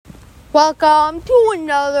Welcome to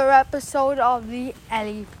another episode of the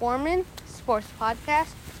Ellie Foreman Sports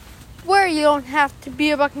Podcast, where you don't have to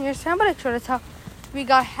be a Buccaneers fan, but I try to talk. We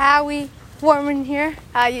got Howie Foreman here.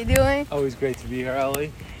 How you doing? Always great to be here,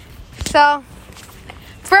 Ellie. So,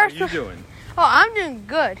 first, how are you doing? Oh, I'm doing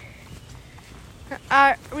good.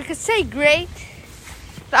 We could say great.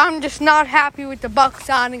 But I'm just not happy with the Bucs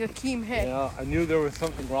signing Akeem Hicks. Yeah, I knew there was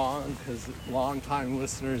something wrong because long-time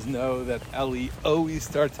listeners know that Ellie always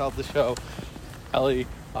starts out the show. Ellie,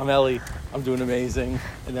 I'm doing amazing.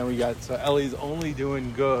 And then so Ellie's only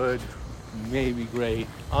doing good, maybe great,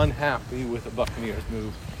 unhappy with the Buccaneers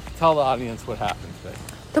move. Tell the audience what happened today.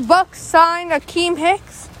 The Bucs signed Akeem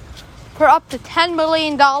Hicks for up to $10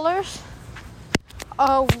 million.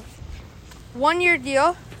 A one-year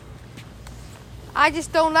deal. I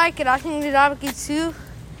just don't like it. I think Ndamukong Suh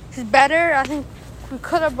is better. I think we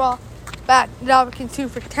could have brought back Ndamukong Suh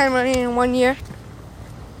for $10 million in 1 year.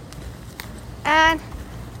 And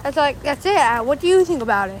that's it. What do you think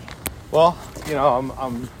about it? Well,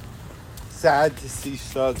 I'm sad to see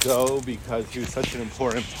Suh go because he was such an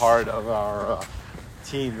important part of our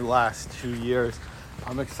team the last 2 years.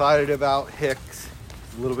 I'm excited about Hicks.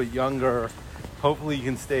 He's a little bit younger. Hopefully he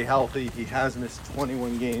can stay healthy. He has missed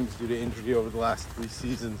 21 games due to injury over the last 3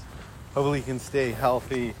 seasons. Hopefully he can stay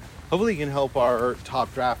healthy. Hopefully he can help our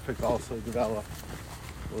top draft pick also develop.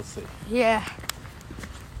 We'll see. Yeah.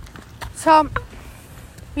 So,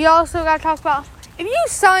 we also got to talk about, if you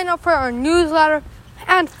sign up for our newsletter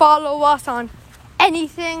and follow us on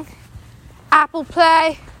anything, Apple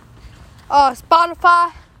Play,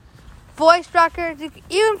 Spotify, Voice Records, you can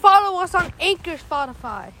even follow us on Anchor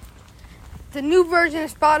Spotify. The new version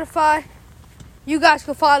of Spotify, you guys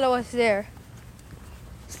can follow us there.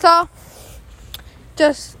 So,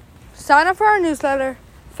 just sign up for our newsletter,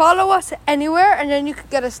 follow us anywhere, and then you can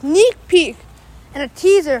get a sneak peek and a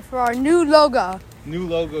teaser for our new logo. New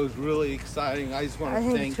logo is really exciting. I just want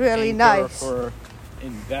to thank it's really Anchor nice for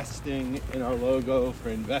investing in our logo, for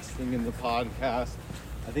investing in the podcast.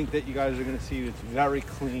 I think that you guys are going to see it's very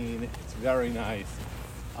clean. It's very nice.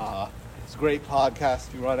 It's a great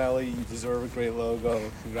podcast you run, Ellie. You deserve a great logo.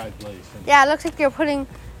 Congratulations. Yeah, it looks like you're putting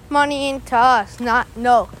money into us, not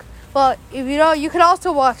Noak. Well, if you know, you could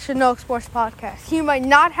also watch the Noak Sports Podcast. He might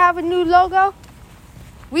not have a new logo.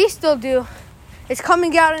 We still do. It's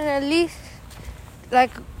coming out in at least,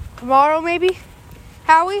 tomorrow maybe.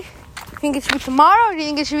 Howie? You think it should be tomorrow or do you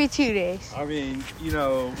think it should be 2 days? I mean, we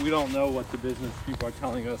don't know what the business people are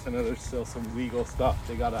telling us. I know there's still some legal stuff.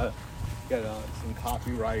 They got to get some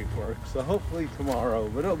copyright work. So hopefully tomorrow,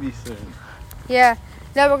 but it'll be soon. Yeah.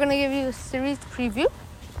 Now we're going to give you a series preview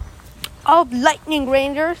of Lightning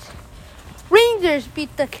Rangers. Rangers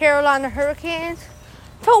beat the Carolina Hurricanes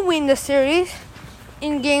to win the series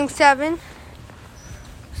in Game 7.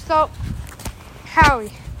 So,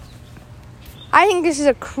 Howie, I think this is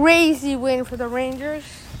a crazy win for the Rangers.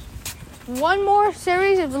 One more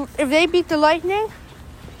series, if they beat the Lightning,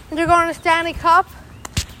 they're going to the Stanley Cup.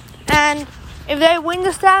 And if they win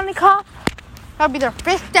the Stanley Cup, that'll be their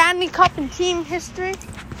 5th Stanley Cup in team history.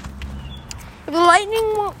 If the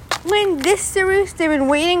Lightning win this series, they've been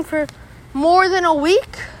waiting for more than a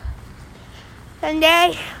week. And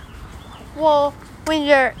they will win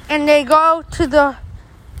and they go to the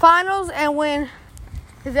finals and win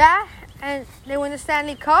that, and they win the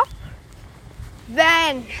Stanley Cup.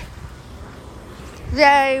 Then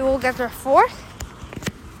they will get their 4th.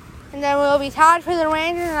 And then we'll be tied for the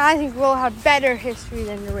Rangers, and I think we'll have better history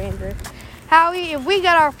than the Rangers. Howie, if we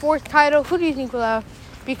get our 4th title, who do you think will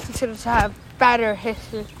be considered to have better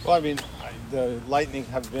history? Well, I mean, the Lightning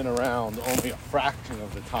have been around only a fraction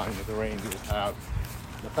of the time that the Rangers have.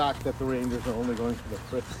 The fact that the Rangers are only going to the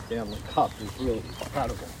 5th Stanley Cup is really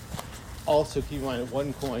incredible. Also, keep in mind, at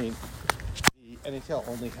one point, the NHL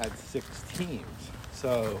only had 6 teams.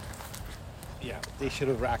 So, yeah, they should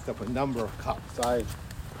have racked up a number of cups. I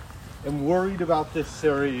am worried about this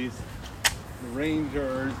series. The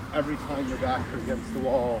Rangers, every time their backs are against the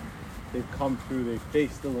wall, they've come through. They've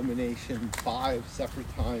faced elimination 5 separate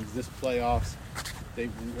times this playoffs.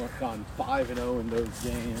 They've gone 5-0 in those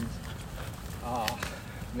games.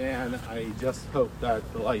 Man, I just hope that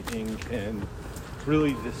the Lightning can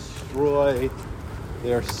really destroy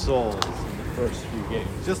their souls in the first few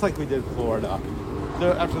games, just like we did Florida.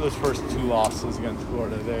 After those first 2 losses against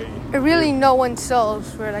Florida, no one's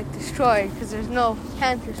souls were destroyed because there's no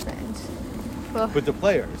Panthers fans. But the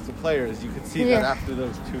players, you could see that after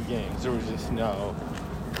those 2 games, there was just no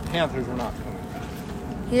Panthers were not coming back.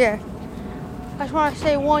 Yeah. I just want to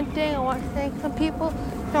say one thing. I want to thank some people.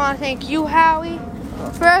 I want to thank you, Howie.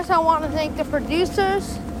 First, I want to thank the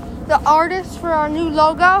producers, the artists for our new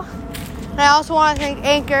logo. And I also want to thank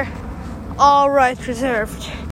Anchor, all rights reserved.